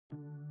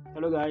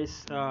Hello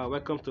guys,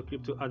 welcome to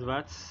Crypto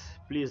Adverts.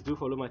 Please do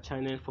follow my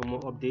channel for more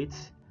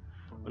updates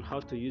on how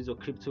to use your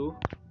crypto,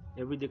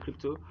 everyday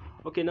crypto.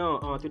 Okay, now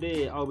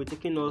today I'll be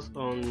taking us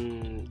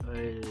on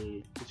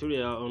a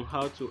tutorial on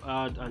how to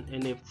add an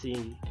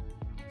NFT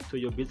to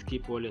your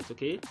Bitkeep wallet.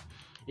 Okay,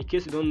 in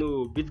case you don't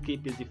know,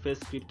 Bitkeep is the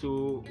first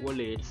crypto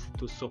wallet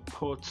to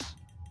support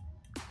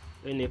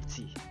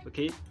NFT.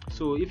 Okay,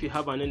 so if you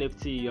have an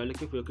NFT, you are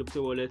looking for your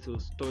crypto wallet to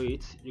store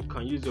it, you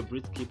can use your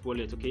Bitkeep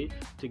wallet. Okay,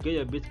 to get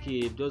your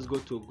Bitkeep, just go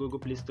to Google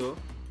Play Store,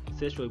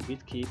 search for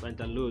Bitkeep and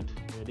download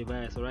your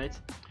device. All right,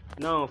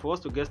 now for us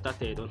to get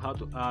started on how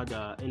to add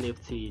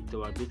NFT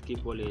to our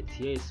Bitkeep wallet,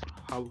 here is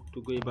how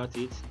to go about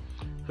it.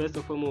 First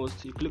and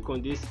foremost, you click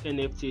on this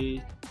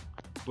NFT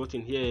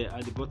button here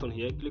at the bottom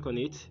here, click on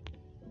it.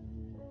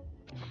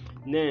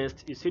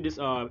 Next, you see this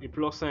a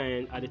plus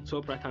sign at the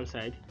top right hand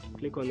side,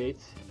 click on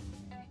it.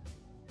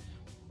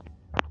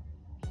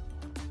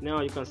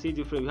 Now you can see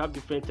we have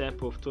different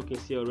type of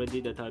tokens here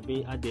already that are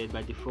being added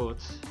by default.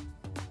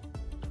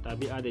 That are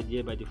being added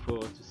here by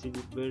default. You see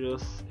the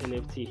various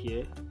NFT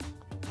here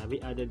that are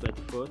being added by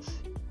default.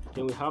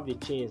 Then we have the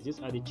chains. These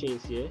are the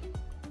chains here.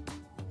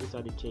 These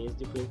are the chains,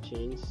 different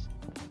chains.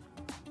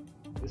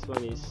 This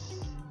one is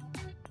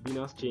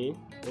Binance chain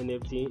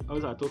NFT.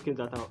 Those are tokens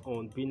that are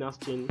on Binance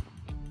chain.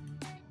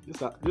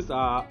 These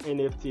are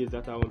NFTs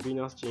that are on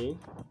Binance chain.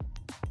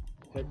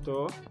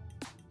 Hector.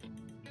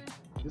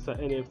 These are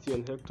NFT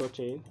on Hector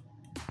chain.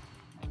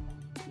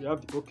 You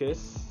have the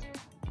OKs.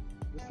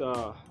 These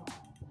are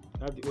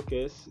have the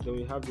OKs. Then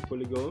we have the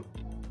Polygon.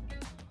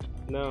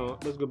 Now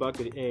let's go back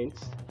to the end.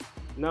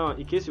 Now,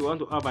 in case you want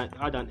to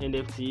add an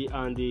NFT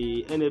and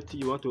the NFT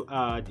you want to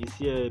add is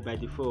here by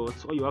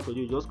default, all you have to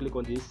do is just click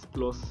on this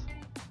plus.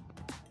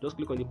 Just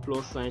click on the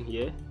plus sign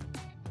here.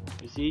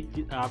 You see,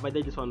 I have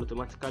added this one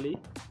automatically.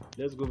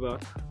 Let's go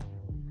back.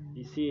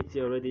 You see it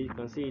here already. You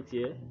can see it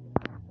here.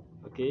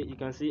 Okay, you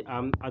can see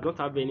I don't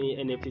have any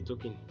NFT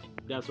token,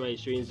 that's why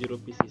it's showing 0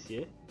 pieces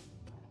here.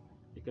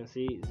 You can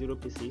see 0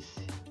 pieces.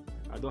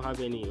 I don't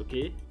have any.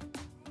 Okay,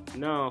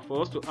 now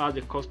for us to add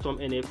the custom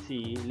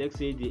NFT, let's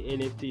say the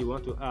NFT you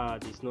want to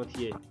add is not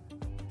here.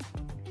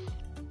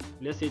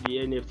 Let's say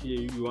the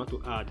NFT you want to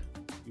add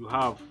you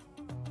have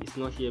it's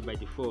not here by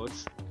default.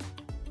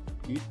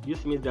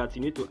 This means that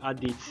you need to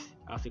add it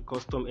as a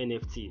custom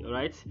NFT. all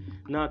right,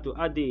 now to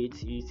add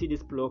it, you see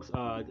these blocks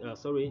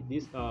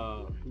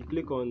you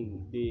click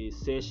on the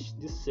search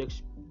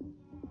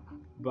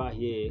bar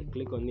here,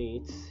 click on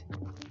it,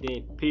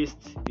 then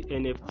paste the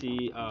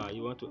NFT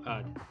you want to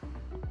add,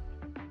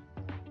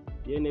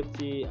 the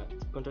NFT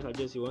contract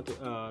address you want to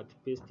add,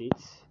 paste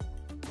it,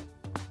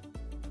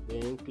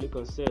 then click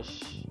on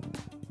search.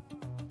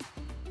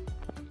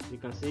 You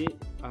can see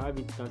I have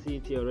it, you can see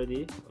it here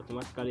already,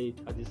 automatically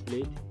it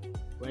displayed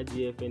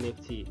YDF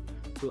NFT.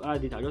 To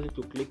add it, I just need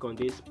to click on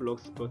this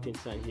plus button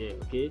sign here.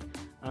 Okay,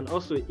 and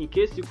also in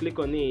case you click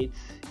on it,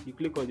 you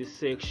click on the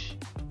search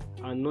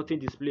and nothing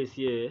displays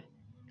here,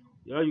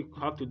 all you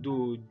have to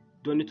do,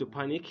 don't need to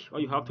panic, all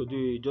you have to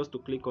do is just to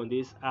click on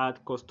this add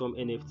custom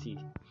NFT.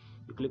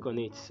 You click on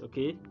it.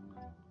 Okay,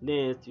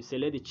 next you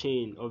select the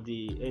chain of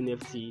the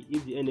NFT.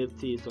 If the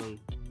NFT is on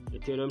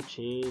Ethereum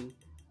chain,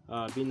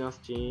 Binance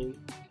chain,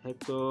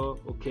 Hector,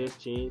 OKS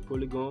chain,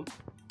 Polygon,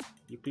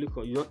 you click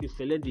on, you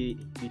select the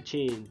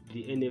chain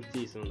the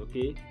NFT is on.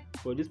 Okay,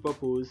 for this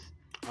purpose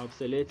I'll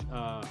select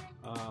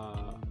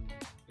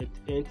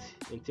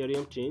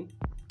Ethereum chain,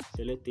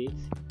 select it.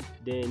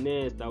 Then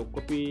next I'll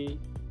paste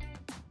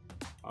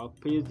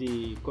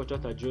the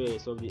contract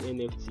address of the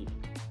NFT.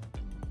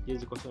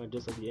 Here's the contract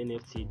address of the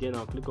NFT. Then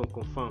I'll click on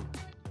confirm.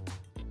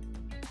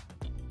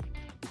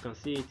 You can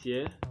see it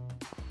here,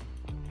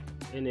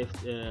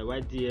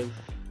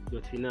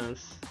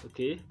 YDF.finance.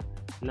 okay,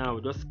 now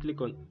just click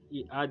on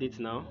add it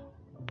now.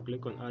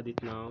 Click on add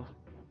it now.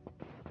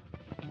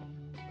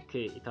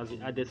 Okay, it has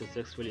been added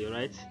successfully.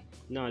 Right,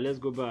 now let's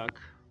go back.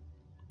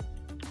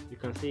 You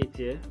can see it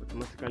here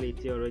automatically,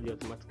 it's here already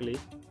automatically.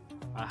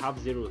 I have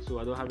 0, so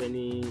I don't have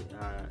any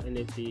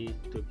NFT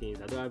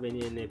tokens. I don't have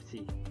any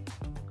NFT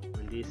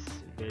on this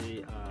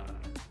very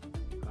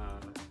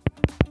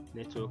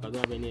network. I don't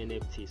have any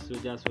NFT, so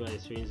that's why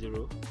it's showing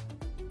 0.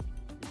 You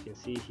can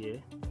see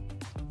here.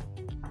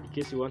 In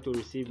case you want to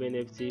receive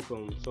NFT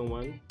from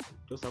someone,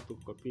 just have to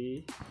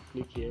copy,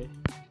 click here,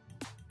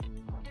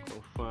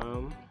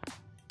 confirm,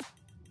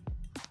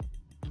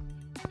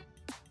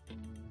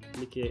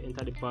 click here,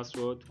 enter the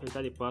password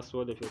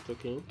of your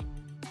token,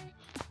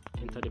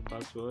 enter the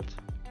password.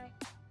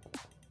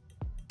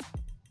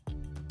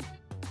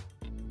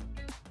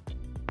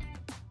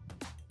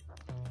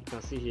 You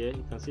can see here,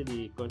 you can see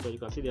the contact, you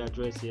can see the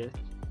address here.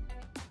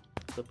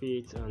 Copy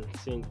it and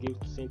send to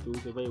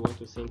whoever you want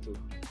to send to.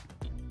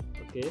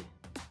 Okay,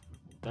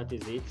 that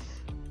is it.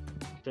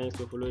 Thanks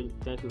for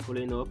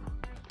following up.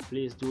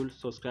 Please do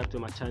subscribe to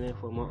my channel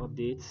for more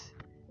updates.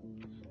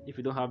 If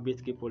you don't have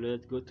Bitkeep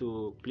wallet, go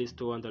to Play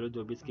Store and download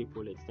your Bitkeep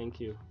wallet.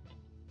 Thank you.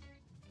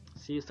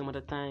 See you some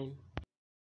other time.